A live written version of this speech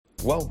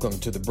Welcome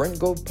to the Brent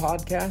Gove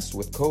Podcast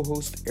with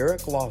co-host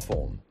Eric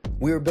Lofholm.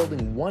 We are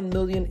building 1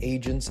 million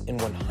agents in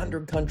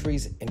 100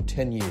 countries in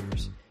 10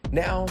 years.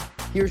 Now,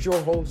 here's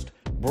your host,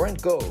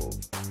 Brent Gove.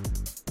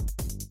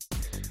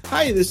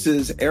 Hi, this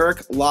is Eric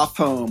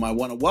Lofholm. I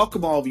want to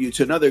welcome all of you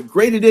to another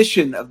great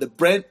edition of the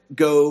Brent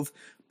Gove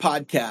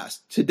Podcast.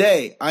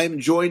 Today, I am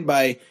joined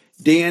by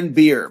Dan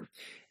Beer.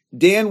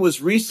 Dan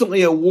was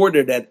recently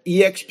awarded at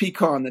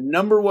EXPCon the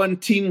 #1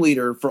 team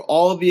leader for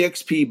all of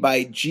EXP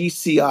by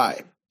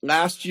GCI.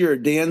 Last year,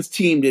 Dan's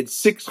team did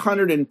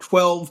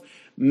 $612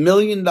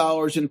 million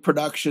in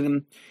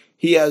production.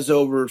 He has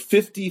over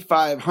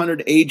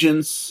 5,500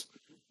 agents.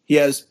 He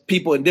has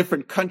people in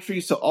different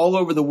countries, so all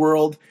over the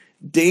world.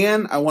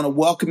 Dan, I want to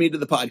welcome you to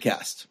the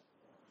podcast.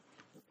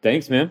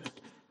 Thanks, man.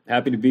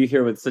 Happy to be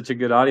here with such a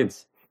good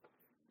audience.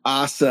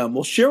 Awesome.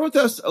 Well, share with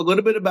us a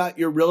little bit about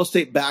your real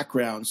estate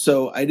background.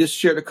 So I just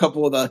shared a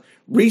couple of the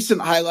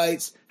recent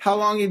highlights. How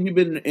long have you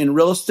been in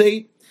real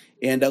estate?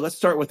 And let's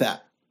start with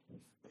that.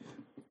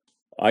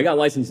 I got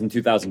licensed in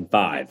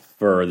 2005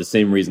 for the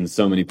same reason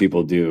so many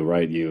people do,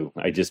 right?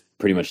 I just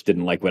pretty much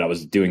didn't like what I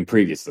was doing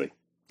previously,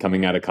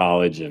 coming out of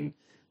college, and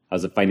I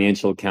was a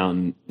financial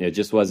accountant. It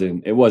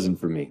wasn't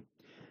for me.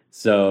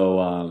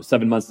 So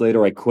 7 months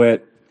later, I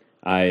quit.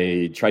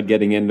 I did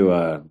get into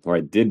a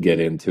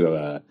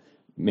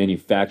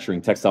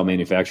textile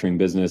manufacturing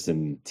business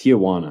in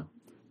Tijuana,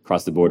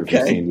 across the border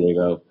from San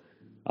Diego.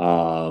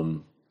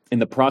 In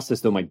the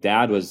process, though, my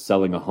dad was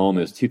selling a home.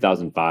 It was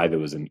 2005. It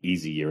was an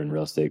easy year in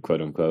real estate, quote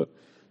unquote.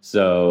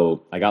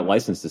 So I got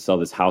licensed to sell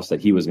this house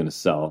that he was going to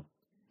sell.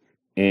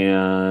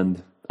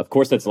 And of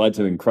course, that's led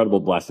to incredible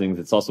blessings.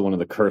 It's also one of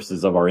the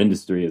curses of our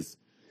industry is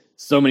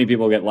so many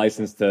people get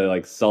licensed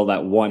to sell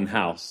that one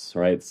house,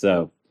 right?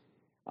 So,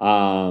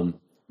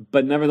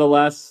 but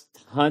nevertheless,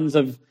 tons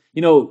of,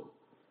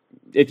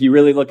 if you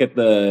really look at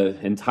the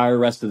entire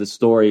rest of the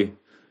story,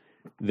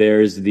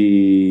 there's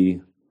the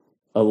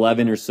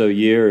 11 or so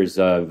years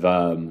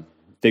of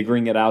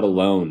figuring it out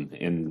alone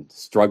and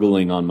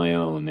struggling on my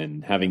own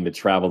and having to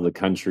travel the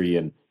country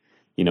and,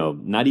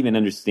 not even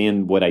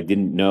understand what I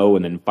didn't know.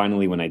 And then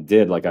finally, when I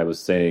did, like I was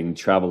saying,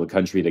 travel the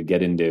country to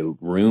get into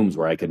rooms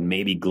where I could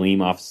maybe glean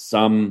off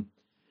some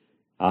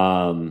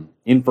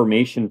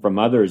information from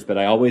others. But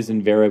I always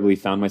invariably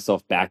found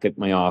myself back at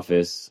my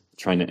office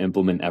trying to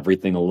implement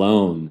everything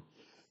alone.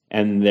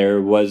 And there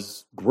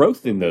was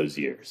growth in those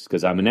years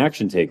because I'm an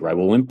action taker. I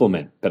will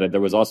implement. But there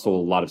was also a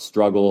lot of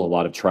struggle, a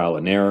lot of trial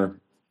and error,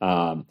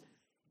 and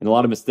a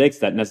lot of mistakes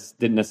that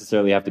didn't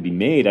necessarily have to be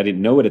made. I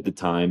didn't know it at the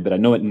time, but I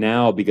know it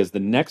now because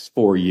the next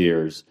 4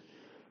 years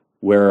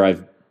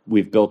where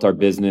we've built our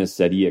business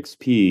at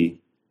EXP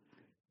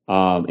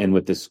and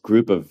with this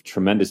group of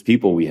tremendous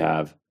people we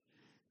have.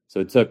 So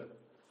it took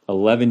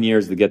 11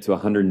 years to get to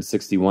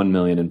 161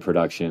 million in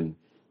production.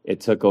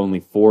 It took only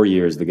 4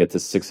 years to get to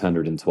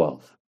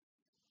 612.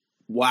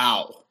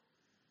 Wow.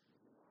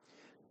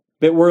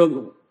 But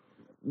we're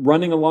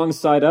running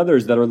alongside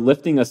others that are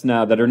lifting us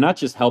now, that are not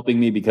just helping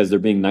me because they're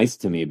being nice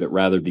to me, but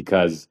rather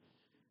because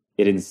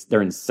they're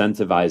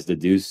incentivized to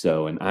do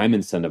so, and I'm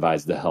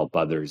incentivized to help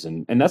others.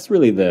 And that's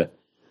really the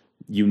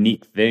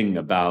unique thing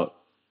about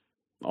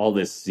all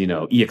this,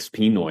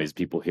 EXP noise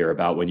people hear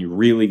about. When you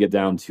really get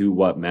down to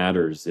what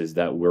matters is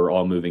that we're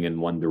all moving in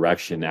one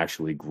direction,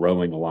 actually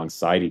growing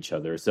alongside each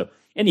other. So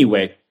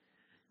anyway,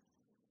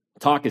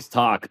 talk is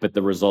talk, but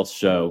the results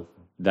show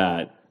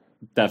that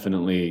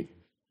definitely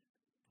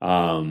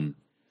what,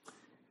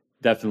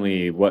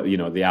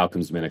 the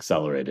outcome's been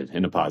accelerated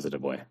in a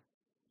positive way.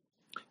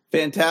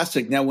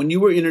 Fantastic. Now, when you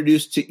were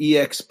introduced to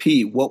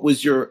EXP, what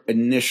was your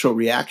initial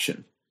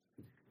reaction?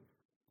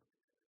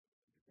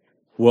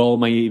 Well,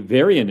 my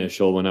very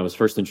initial, when I was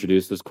first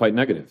introduced, was quite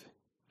negative.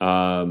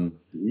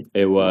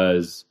 It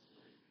was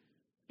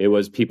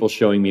people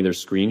showing me their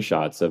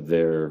screenshots of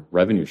their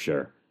revenue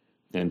share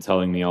and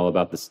telling me all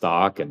about the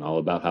stock and all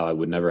about how I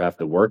would never have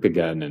to work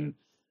again. And,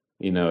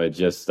 I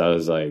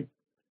was like,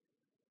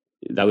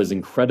 that was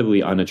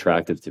incredibly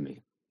unattractive to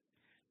me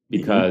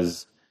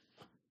because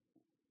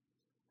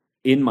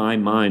in my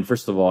mind,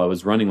 first of all, I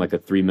was running like a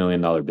 $3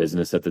 million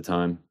business at the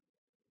time.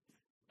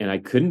 And I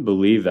couldn't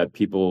believe that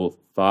people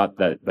thought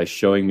that by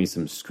showing me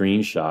some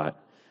screenshot,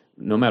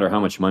 no matter how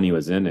much money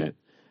was in it,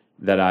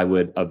 that I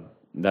would,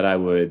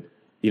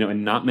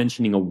 and not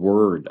mentioning a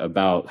word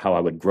about how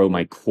I would grow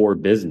my core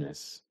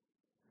business,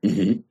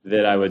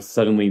 that I would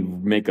suddenly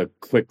make a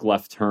quick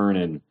left turn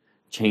and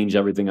change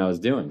everything I was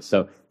doing.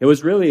 So it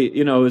was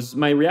really,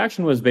 my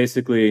reaction was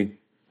basically,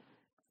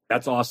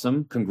 that's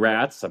awesome.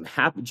 Congrats. I'm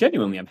happy.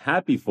 Genuinely, I'm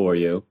happy for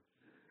you.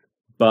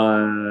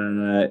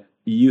 But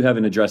you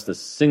haven't addressed a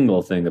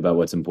single thing about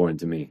what's important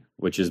to me,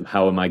 which is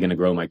how am I going to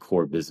grow my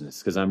core business?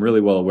 Because I'm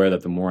really well aware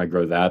that the more I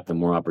grow that, the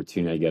more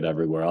opportunity I get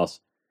everywhere else.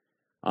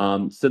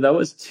 So that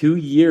was 2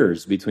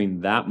 years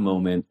between that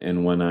moment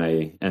and when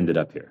I ended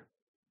up here.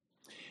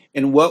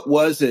 And what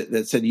was it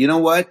that said, you know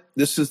what,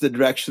 this is the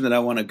direction that I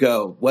want to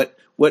go? What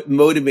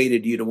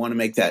motivated you to want to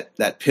make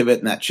that pivot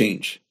and that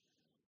change?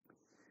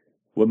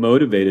 What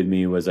motivated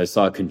me was I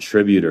saw a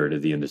contributor to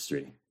the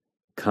industry.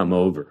 come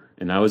over.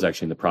 And I was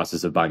actually in the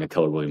process of buying a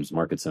Keller Williams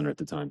Market Center at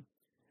the time,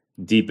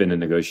 deep into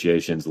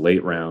negotiations,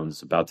 late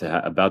rounds, about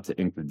to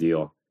ink the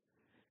deal.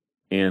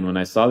 And when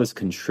I saw this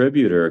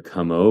contributor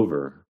come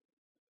over,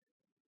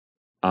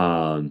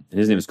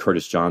 his name is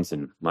Curtis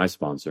Johnson, my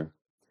sponsor.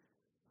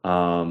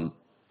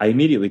 I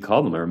immediately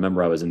called him. I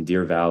remember I was in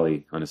Deer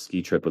Valley on a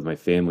ski trip with my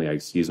family. I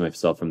excused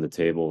myself from the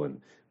table,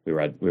 and we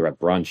were at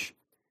brunch,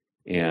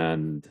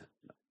 and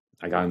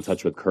I got in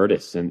touch with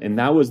Curtis. And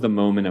that was the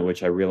moment at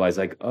which I realized,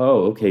 like,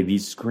 oh, okay,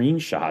 these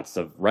screenshots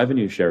of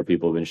revenue share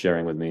people have been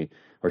sharing with me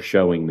or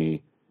showing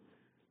me.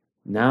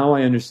 Now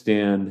I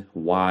understand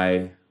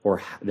why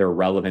or they're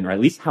relevant, or at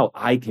least how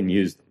I can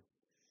use them.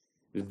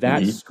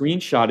 That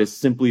screenshot is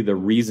simply the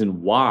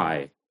reason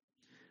why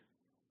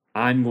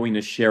I'm going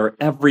to share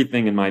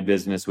everything in my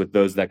business with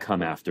those that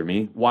come after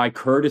me, why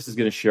Curtis is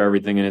going to share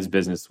everything in his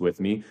business with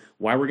me,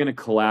 why we're going to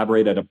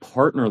collaborate at a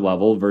partner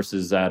level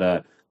versus at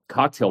a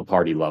cocktail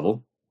party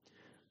level,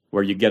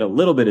 where you get a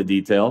little bit of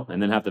detail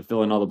and then have to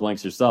fill in all the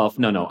blanks yourself.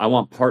 No, I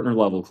want partner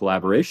level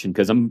collaboration,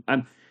 because I'm,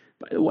 by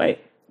the way,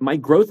 my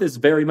growth is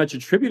very much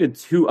attributed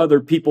to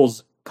other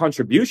people's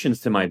contributions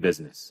to my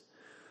business.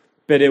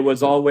 But it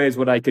was always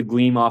what I could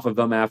glean off of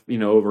them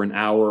after, over an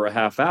hour or a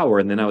half hour.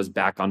 And then I was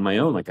back on my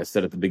own, like I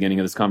said at the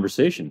beginning of this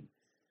conversation.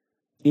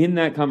 In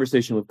that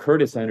conversation with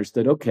Curtis, I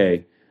understood,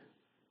 okay,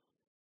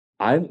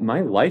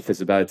 my life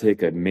is about to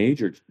take a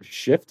major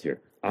shift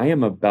here. I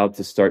am about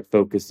to start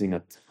focusing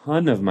a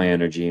ton of my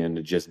energy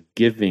into just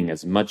giving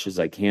as much as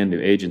I can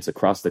to agents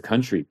across the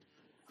country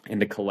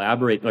and to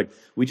collaborate. Like,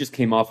 we just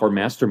came off our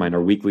mastermind,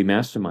 our weekly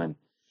mastermind.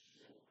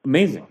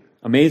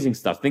 Amazing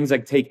stuff. Things I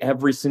take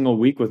every single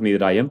week with me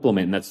that I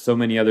implement, and that so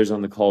many others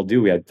on the call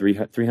do. We had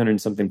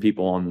 300 something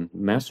people on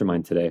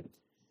Mastermind today.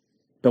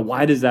 But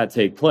why does that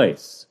take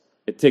place?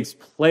 It takes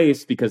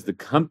place because the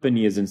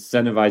company is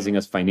incentivizing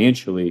us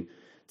financially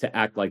to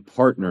act like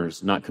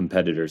partners, not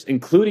competitors,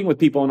 including with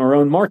people in our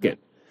own market.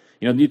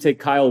 You take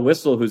Kyle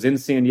Whistle, who's in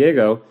San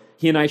Diego.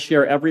 He and I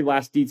share every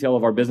last detail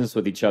of our business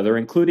with each other,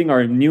 including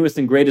our newest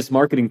and greatest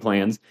marketing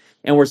plans,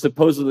 and we're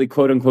supposedly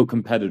quote-unquote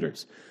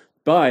competitors.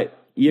 But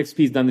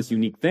EXP's done this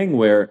unique thing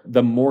where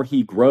the more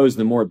he grows,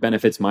 the more it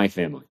benefits my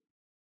family.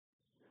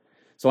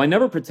 So I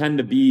never pretend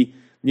to be,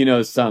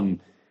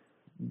 some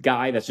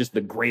guy that's just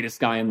the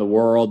greatest guy in the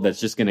world that's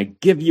just going to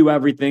give you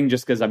everything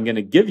just because I'm going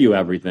to give you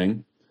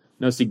everything.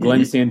 No, see,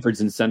 Glenn Sanford's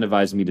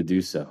incentivized me to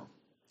do so.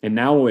 And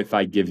now if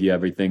I give you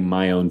everything,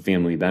 my own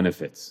family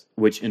benefits,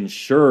 which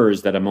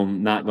ensures that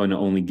I'm not going to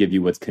only give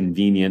you what's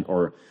convenient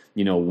or,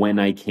 when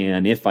I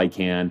can, if I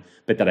can,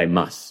 but that I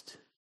must.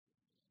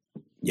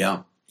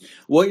 Yeah.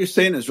 What you're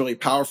saying is really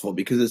powerful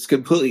because it's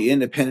completely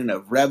independent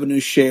of revenue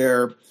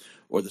share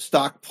or the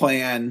stock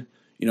plan,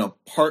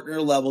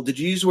 partner level. Did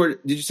you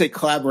say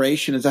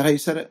collaboration? Is that how you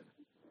said it?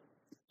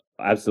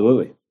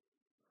 Absolutely.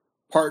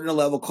 Partner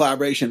level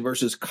collaboration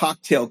versus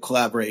cocktail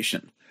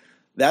collaboration.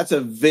 That's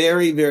a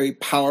very, very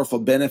powerful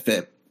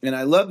benefit. And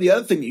I love the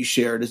other thing that you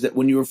shared is that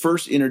when you were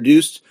first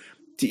introduced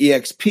to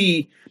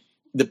EXP,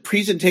 the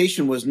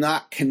presentation was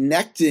not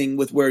connecting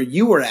with where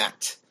you were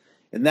at.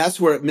 And that's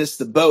where it missed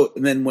the boat.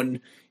 And then when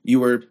you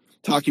were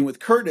talking with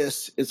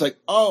Curtis, it's like,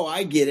 oh,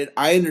 I get it.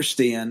 I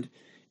understand.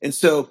 And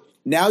so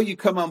now you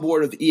come on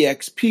board with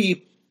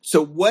EXP.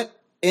 So what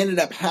ended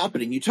up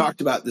happening? You talked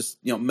about this,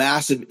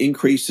 massive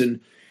increase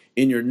in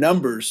your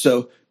numbers.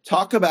 So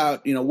talk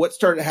about, what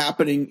started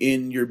happening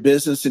in your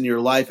business and your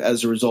life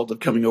as a result of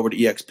coming over to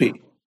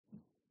EXP.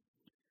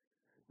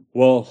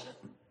 Well,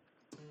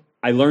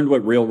 I learned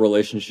what real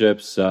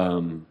relationships,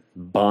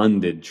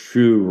 bonded,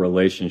 true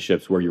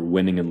relationships where you're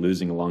winning and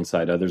losing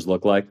alongside others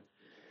look like,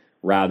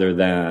 rather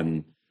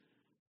than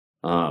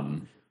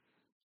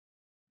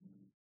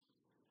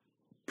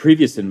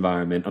previous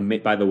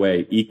environment. By the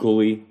way,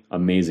 equally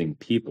amazing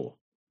people,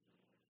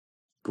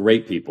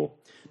 great people.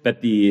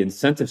 But the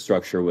incentive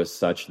structure was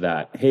such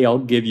that, hey, I'll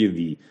give you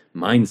the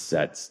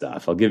mindset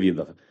stuff. I'll give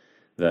you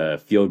the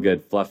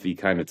feel-good, fluffy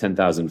kind of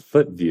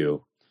 10,000-foot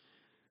view.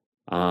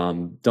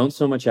 Don't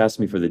so much ask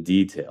me for the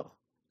detail,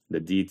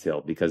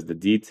 because the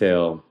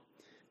detail,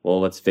 well,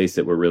 let's face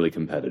it, we're really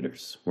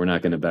competitors. We're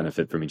not going to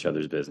benefit from each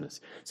other's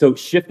business. So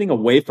shifting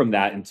away from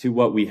that into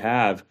what we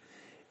have,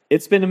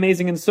 it's been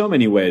amazing in so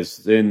many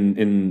ways,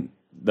 in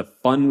the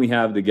fun we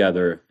have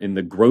together, in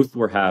the growth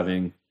we're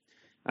having.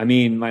 I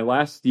mean, my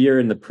last year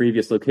in the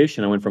previous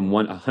location, I went from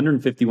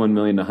 151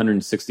 million to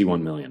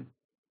 161 million.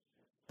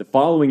 The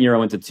following year, I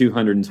went to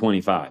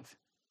 225.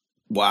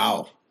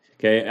 Wow.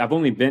 Okay, I've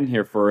only been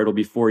here it'll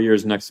be 4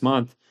 years next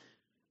month,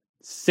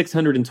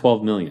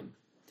 612 million.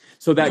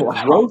 So that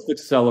growth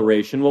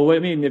acceleration, well, I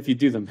mean, if you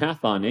do the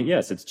math on it,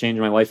 yes, it's changed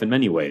my life in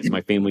many ways.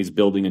 My family's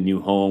building a new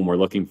home. We're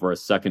looking for a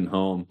second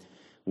home.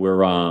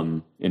 We're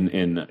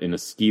in a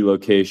ski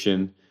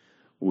location.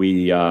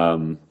 We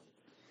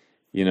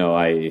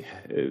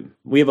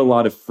we have a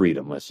lot of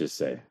freedom, let's just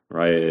say,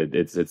 right?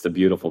 It's a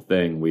beautiful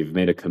thing. We've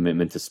made a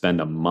commitment to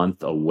spend a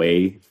month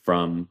away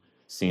from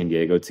San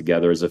Diego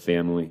together as a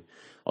family.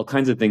 All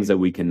kinds of things that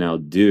we can now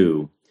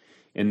do.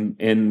 And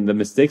the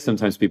mistake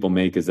sometimes people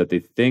make is that they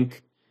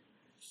think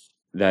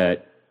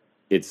that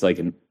it's like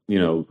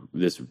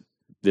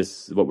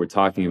this what we're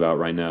talking about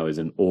right now is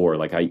an or.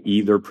 Like I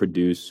either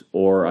produce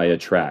or I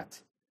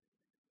attract.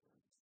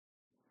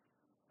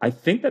 I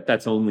think that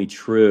that's only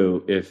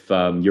true if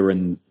you're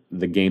in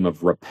the game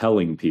of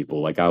repelling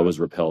people, like I was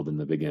repelled in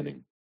the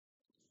beginning.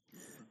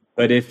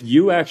 But if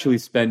you actually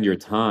spend your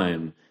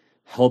time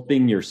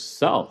helping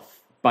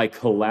yourself by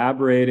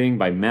collaborating,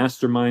 by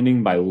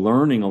masterminding, by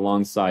learning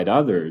alongside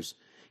others,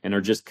 and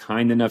are just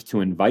kind enough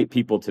to invite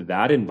people to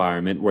that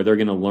environment where they're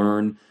going to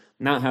learn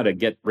not how to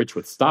get rich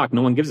with stock,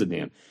 no one gives a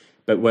damn,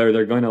 but where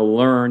they're going to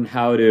learn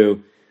how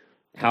to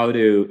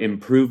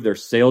improve their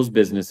sales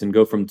business and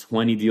go from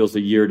 20 deals a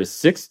year to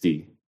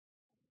 60.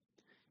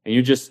 And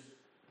you're just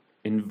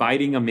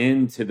inviting them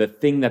into the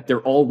thing that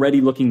they're already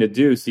looking to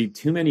do. See,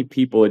 too many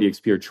people at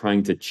EXP are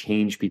trying to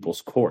change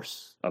people's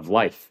course of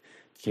life,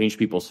 change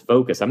people's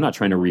focus. I'm not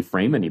trying to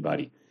reframe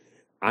anybody.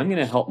 I'm going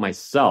to help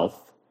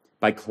myself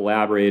by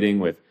collaborating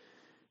with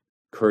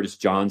Curtis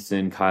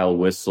Johnson, Kyle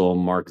Whissel,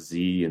 Mark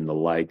Z, and the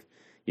like,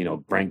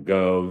 Brent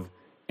Gove.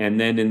 And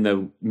then in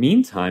the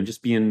meantime,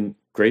 just being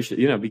gracious,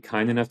 be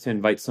kind enough to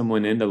invite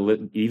someone in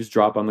to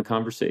eavesdrop on the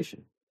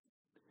conversation.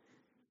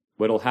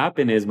 What'll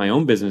happen is my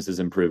own business is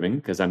improving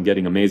because I'm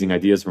getting amazing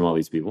ideas from all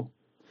these people.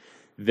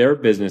 Their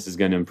business is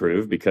going to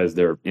improve because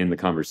they're in the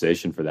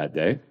conversation for that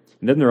day.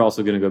 And then they're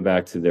also going to go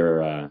back to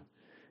their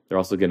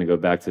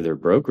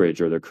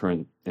brokerage or their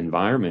current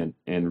environment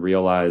and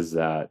realize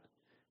that,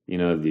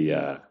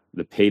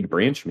 the paid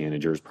branch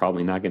manager is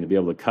probably not going to be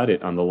able to cut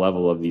it on the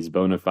level of these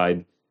bona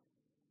fide,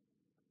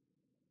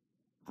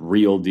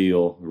 real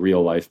deal,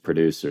 real life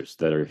producers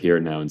that are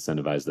here now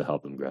incentivized to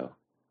help them grow.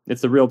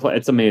 It's a real play.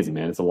 It's amazing,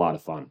 man. It's a lot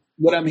of fun.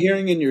 What I'm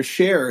hearing in your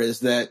share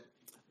is that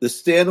the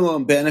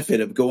standalone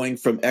benefit of going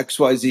from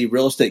XYZ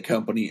real estate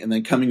company and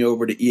then coming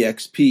over to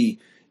EXP,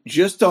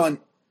 just on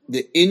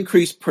the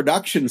increased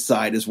production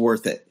side, is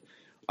worth it.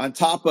 On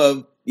top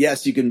of,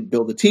 yes, you can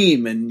build a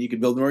team and you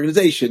can build an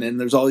organization and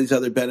there's all these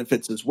other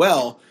benefits as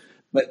well.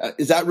 But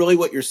is that really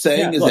what you're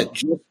saying? Is it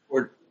just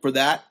for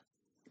that?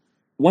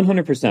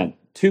 100%.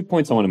 2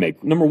 points I want to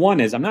make. Number one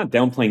is I'm not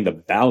downplaying the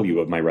value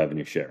of my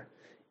revenue share.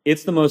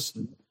 It's the most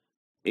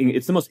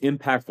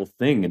impactful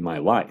thing in my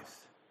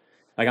life.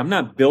 Like I'm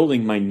not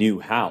building my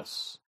new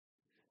house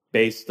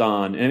based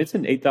on, and it's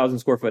an 8,000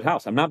 square foot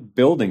house. I'm not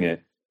building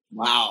it.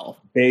 Wow.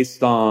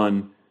 Based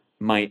on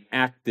my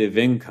active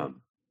income.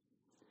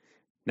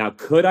 Now,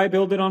 could I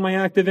build it on my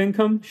active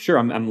income? Sure,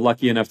 I'm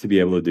lucky enough to be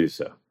able to do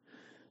so.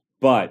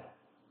 But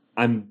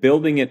I'm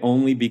building it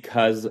only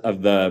because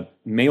of the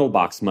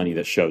mailbox money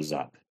that shows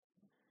up.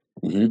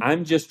 Mm-hmm.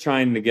 I'm just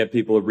trying to get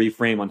people to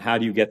reframe on how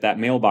do you get that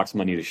mailbox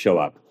money to show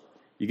up.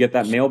 You get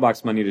that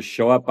mailbox money to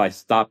show up by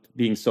stop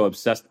being so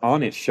obsessed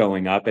on it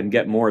showing up and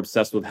get more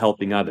obsessed with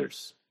helping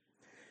others.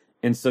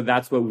 And so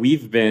that's what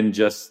we've been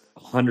just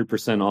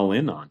 100% all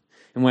in on.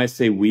 And when I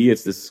say we,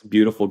 it's this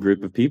beautiful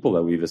group of people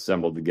that we've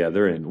assembled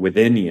together and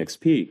within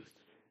EXP.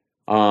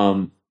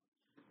 The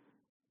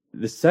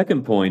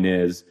second point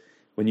is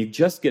when you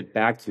just get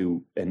back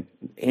to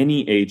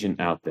any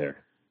agent out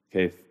there,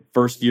 okay,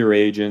 first year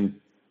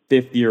agent,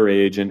 fifth year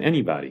agent,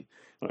 anybody,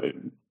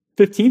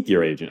 15th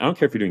year agent. I don't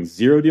care if you're doing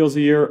 0 deals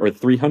a year or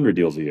 300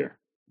 deals a year.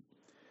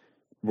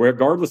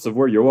 Regardless of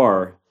where you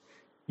are,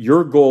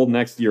 your goal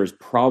next year is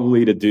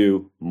probably to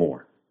do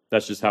more.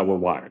 That's just how we're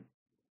wired.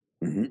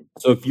 Mm-hmm.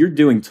 So if you're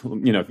doing,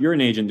 if you're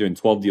an agent doing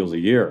 12 deals a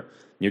year,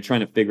 and you're trying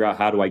to figure out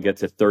how do I get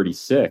to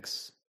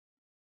 36,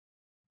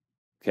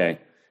 okay,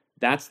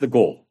 that's the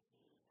goal.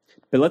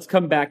 But let's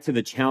come back to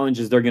the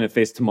challenges they're going to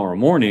face tomorrow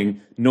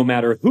morning, no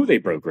matter who they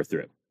broker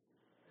through.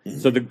 Mm-hmm.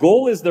 So the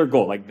goal is their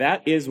goal. Like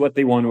that is what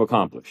they want to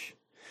accomplish.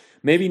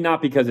 Maybe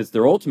not because it's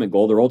their ultimate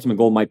goal. Their ultimate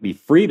goal might be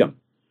freedom.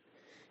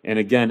 And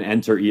again,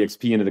 enter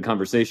EXP into the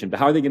conversation. But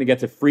how are they going to get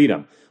to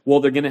freedom? Well,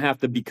 they're going to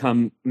have to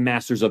become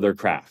masters of their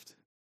craft.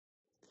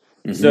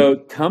 Mm-hmm. So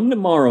come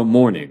tomorrow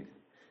morning,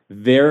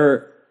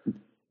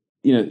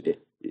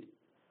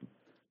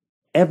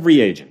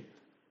 every agent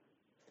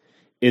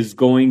is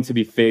going to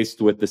be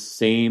faced with the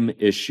same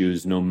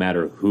issues no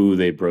matter who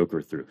they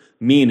broker through.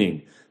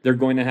 Meaning they're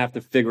going to have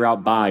to figure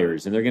out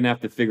buyers and they're going to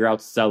have to figure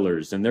out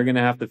sellers and they're going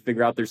to have to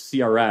figure out their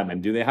CRM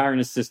and do they hire an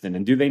assistant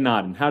and do they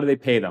not and how do they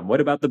pay them? What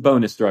about the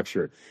bonus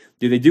structure?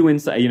 Do they do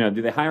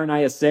do they hire an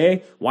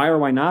ISA? Why or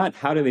why not?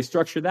 How do they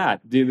structure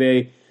that? Do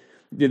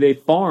they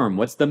farm?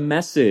 What's the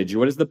message?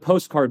 What does the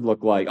postcard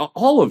look like?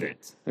 All of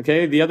it,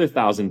 okay? The other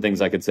 1,000 things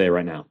I could say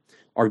right now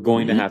are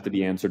going to have to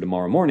be answered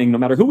tomorrow morning, no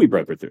matter who we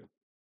broker through.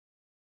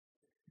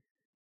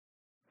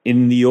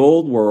 In the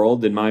old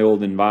world, in my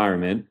old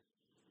environment,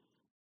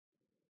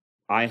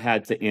 I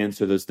had to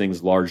answer those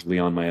things largely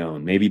on my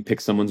own. Maybe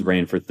pick someone's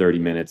brain for 30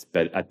 minutes,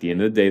 but at the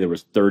end of the day, there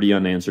was 30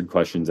 unanswered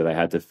questions that I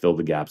had to fill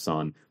the gaps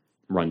on,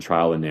 run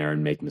trial and error,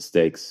 and make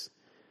mistakes.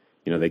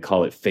 They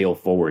call it fail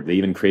forward. They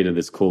even created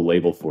this cool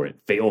label for it,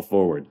 fail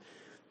forward,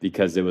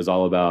 because it was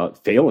all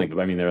about failing.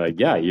 I mean, they're like,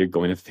 yeah, you're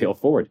going to fail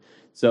forward.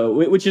 So,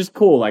 which is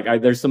cool. Like,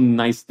 there's some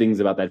nice things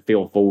about that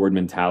fail forward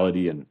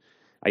mentality. And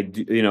I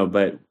do,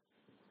 but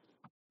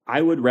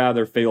I would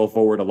rather fail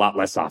forward a lot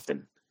less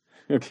often.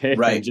 Okay.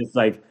 Right. And just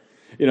like,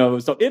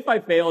 so if I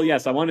fail,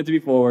 yes, I want it to be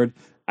forward.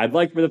 I'd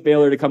like for the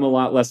failure to come a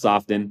lot less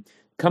often.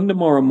 Come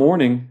tomorrow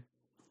morning,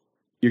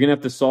 you're going to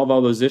have to solve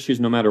all those issues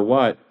no matter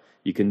what.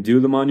 You can do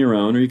them on your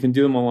own, or you can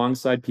do them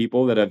alongside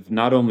people that have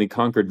not only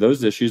conquered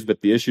those issues, but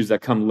the issues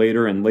that come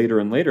later and later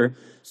and later,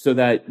 so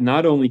that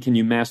not only can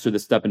you master the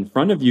step in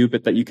front of you,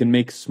 but that you can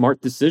make smart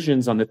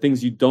decisions on the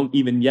things you don't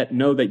even yet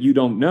know that you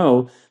don't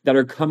know that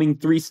are coming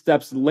 3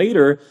 steps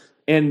later.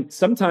 And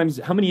sometimes,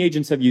 how many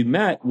agents have you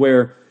met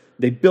where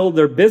they build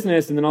their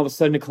business and then all of a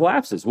sudden it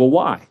collapses? Well,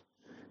 why?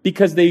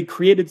 Because they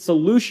created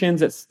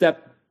solutions at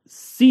step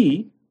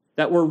C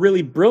that were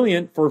really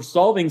brilliant for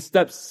solving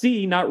step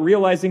C, not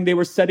realizing they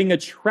were setting a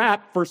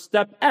trap for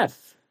step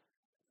F.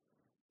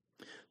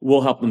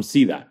 We'll help them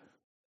see that.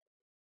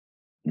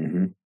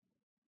 Mm-hmm.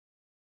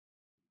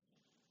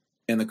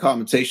 And the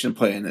compensation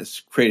plan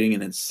is creating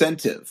an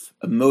incentive,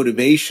 a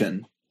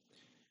motivation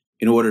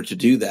in order to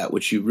do that,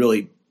 which you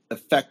really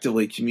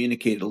effectively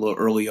communicated a little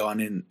early on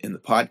in the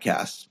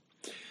podcast.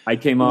 I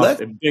came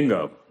off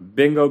bingo.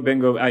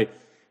 I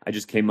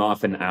just came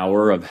off an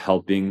hour of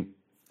helping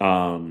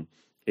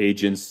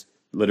agents,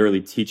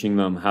 literally teaching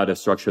them how to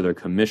structure their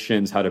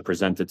commissions, how to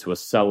present it to a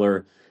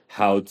seller,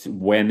 how to,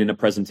 when in a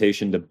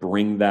presentation, to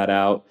bring that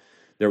out.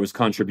 There was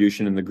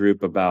contribution in the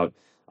group about,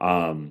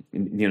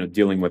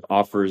 dealing with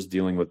offers,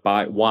 dealing with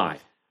buy. Why?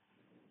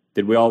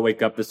 Did we all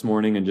wake up this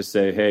morning and just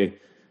say, hey,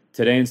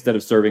 today, instead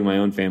of serving my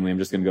own family, I'm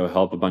just going to go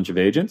help a bunch of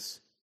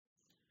agents?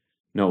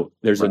 No,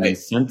 there's an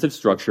incentive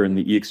structure in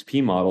the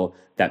EXP model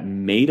that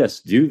made us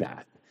do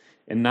that.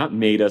 And not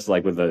made us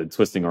like with a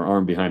twisting our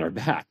arm behind our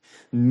back,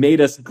 made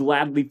us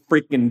gladly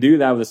freaking do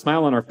that with a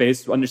smile on our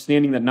face,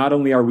 understanding that not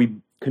only are we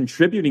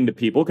contributing to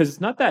people, because it's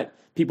not that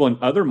people in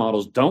other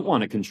models don't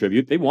want to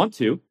contribute, they want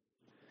to,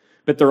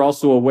 but they're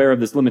also aware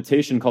of this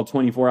limitation called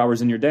 24 hours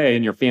in your day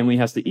and your family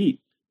has to eat.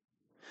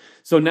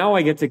 So now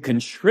I get to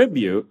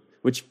contribute,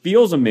 which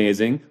feels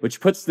amazing, which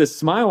puts this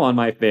smile on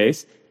my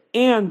face.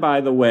 And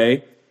by the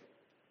way,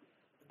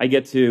 I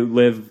get to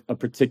live a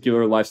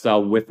particular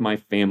lifestyle with my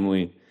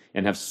family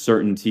and have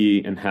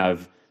certainty and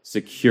have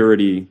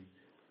security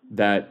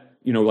that,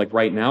 like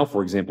right now,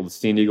 for example, the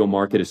San Diego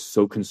market is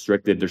so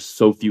constricted. There's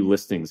so few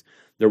listings.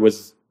 There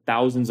was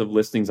thousands of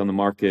listings on the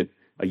market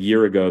a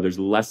year ago. There's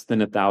less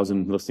than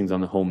 1,000 listings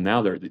on the home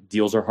now. The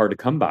deals are hard to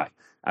come by.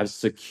 I have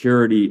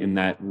security in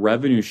that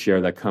revenue share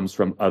that comes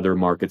from other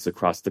markets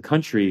across the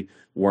country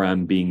where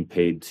I'm being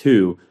paid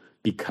to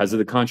because of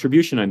the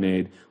contribution I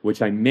made,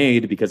 which I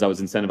made because I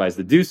was incentivized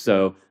to do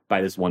so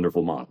by this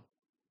wonderful model.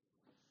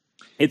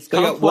 It's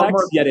complex,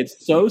 yet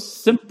it's so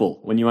simple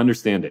when you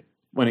understand it,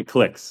 when it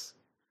clicks.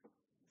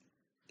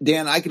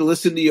 Dan, I could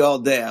listen to you all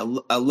day.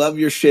 I love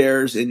your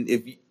shares. And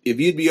if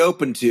you'd be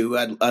open to,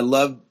 I'd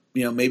love,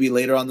 maybe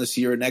later on this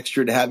year or next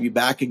year to have you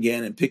back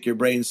again and pick your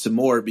brains some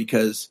more,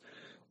 because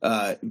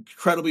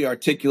incredibly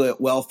articulate,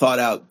 well thought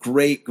out,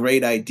 great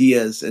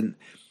ideas. And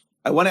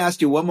I want to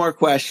ask you one more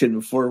question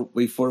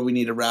before we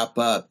need to wrap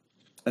up.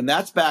 And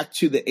that's back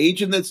to the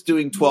agent that's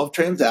doing 12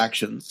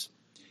 transactions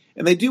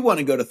and they do want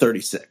to go to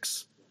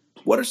 36.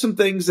 What are some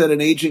things that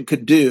an agent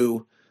could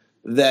do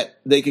that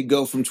they could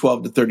go from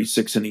 12 to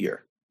 36 in a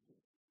year?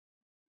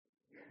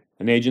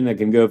 An agent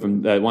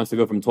that wants to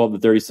go from 12 to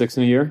 36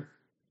 in a year?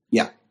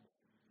 Yeah.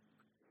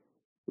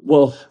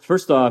 Well,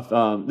 first off,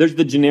 there's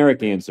the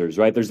generic answers,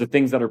 right? There's the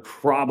things that are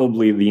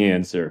probably the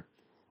answer.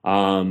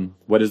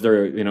 What is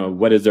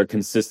their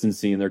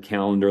consistency in their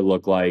calendar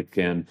look like,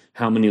 and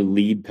how many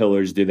lead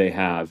pillars do they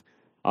have?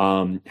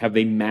 Have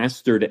they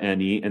mastered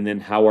any? And then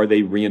how are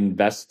they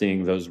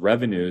reinvesting those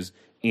revenues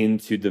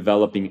into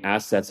developing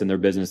assets in their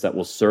business that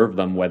will serve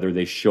them whether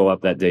they show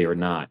up that day or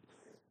not?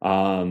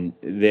 Are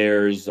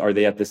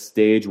they at the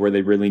stage where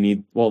they really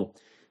need, well,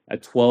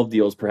 at 12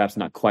 deals, perhaps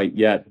not quite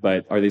yet,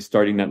 but are they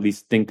starting to at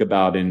least think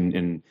about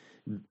and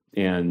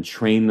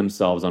train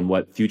themselves on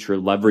what future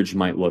leverage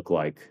might look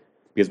like?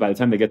 Because by the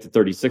time they get to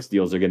 36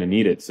 deals, they're going to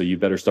need it. So you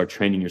better start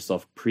training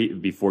yourself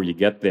before you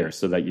get there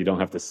so that you don't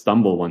have to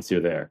stumble once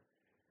you're there.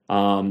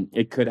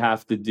 It could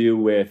have to do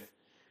with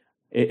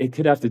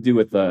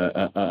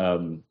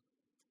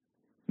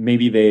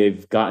maybe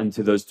they've gotten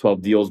to those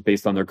 12 deals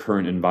based on their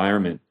current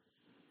environment.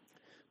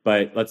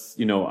 But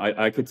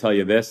I could tell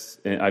you this.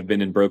 I've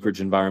been in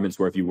brokerage environments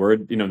where if you were,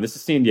 this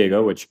is San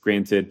Diego, which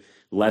granted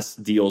less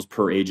deals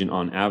per agent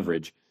on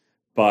average.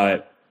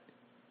 But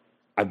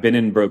I've been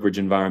in brokerage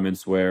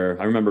environments where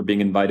I remember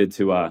being invited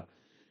to, it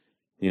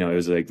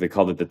was like they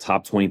called it the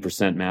top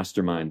 20%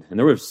 mastermind. And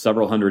there were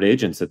several hundred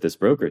agents at this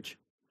brokerage.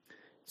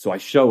 So I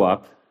show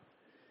up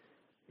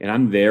and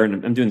I'm there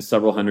and I'm doing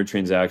several hundred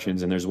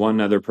transactions. And there's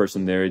one other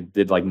person there who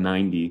did like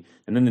 90.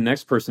 And then the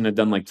next person had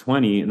done like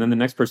 20. And then the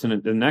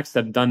next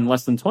had done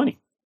less than 20.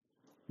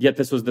 Yet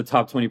this was the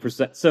top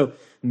 20%. So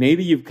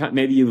maybe you've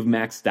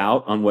maxed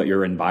out on what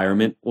your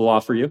environment will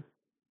offer you.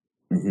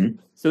 Mm-hmm.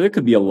 So there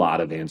could be a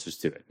lot of answers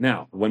to it.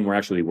 Now, when we're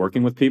actually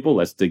working with people,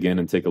 let's dig in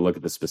and take a look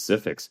at the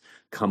specifics.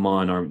 Come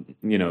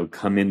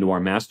into our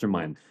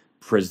mastermind,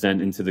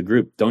 present into the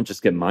group. Don't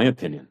just get my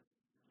opinion.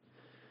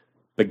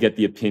 but get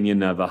the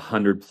opinion of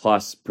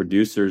 100+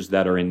 producers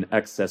that are in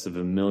excess of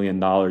 $1 million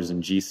in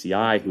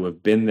GCI, who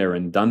have been there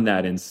and done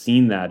that and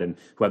seen that, and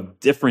who have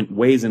different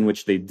ways in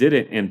which they did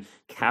it, and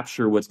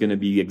capture what's going to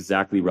be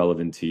exactly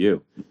relevant to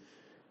you.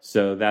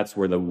 So that's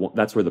where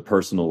the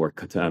personal work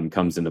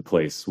comes into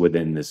place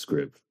within this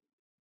group.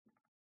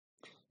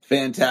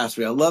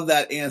 Fantastic. I love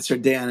that answer,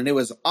 Dan. And it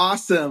was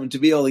awesome to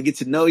be able to get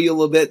to know you a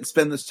little bit and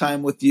spend this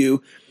time with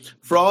you.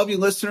 For all of you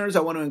listeners,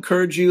 I want to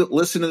encourage you,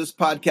 listen to this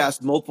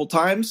podcast multiple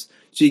times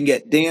so you can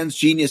get Dan's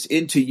genius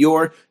into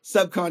your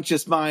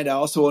subconscious mind. I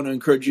also want to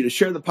encourage you to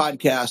share the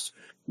podcast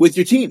with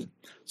your team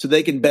so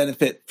they can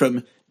benefit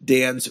from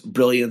Dan's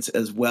brilliance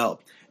as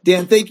well.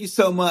 Dan, thank you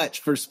so much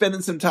for spending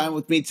some time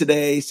with me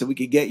today so we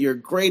could get your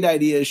great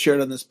ideas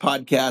shared on this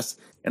podcast.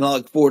 And I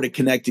look forward to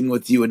connecting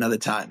with you another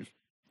time.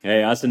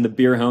 Hey, us and the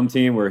Beer Home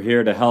team, we're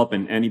here to help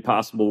in any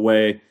possible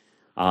way.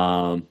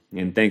 And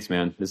thanks,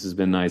 man. This has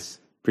been nice.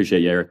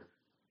 Appreciate you, Eric.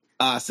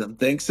 Awesome.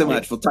 Thanks so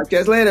much. We'll talk to you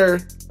guys later.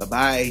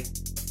 Bye-bye.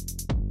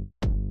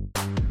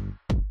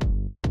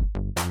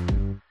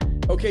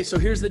 Okay, so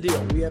here's the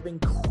deal. We have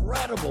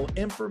incredible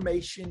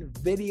information,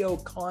 video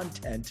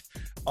content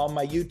on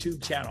my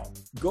YouTube channel.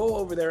 Go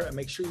over there and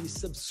make sure you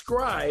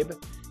subscribe.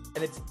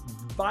 And it's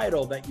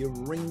vital that you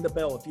ring the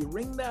bell. If you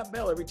ring that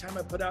bell every time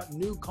I put out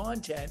new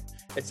content,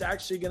 it's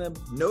actually going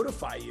to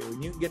notify you,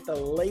 and you can get the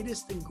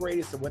latest and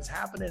greatest of what's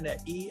happening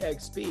at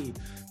EXP.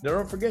 Now,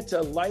 don't forget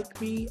to like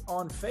me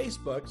on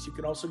Facebook so you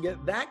can also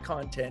get that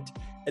content,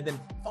 and then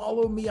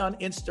follow me on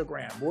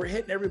Instagram. We're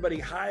hitting everybody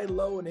high,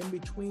 low, and in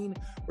between.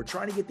 We're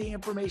trying to get the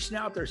information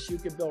out there so you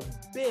can build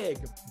big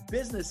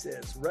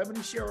businesses,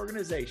 revenue share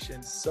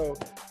organizations. So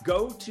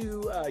go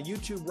to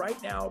YouTube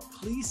right now.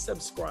 Please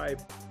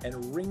subscribe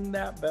and ring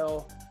that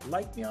bell.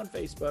 Like me on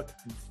Facebook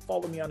and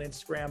follow me on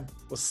Instagram.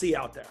 We'll see you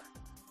out there.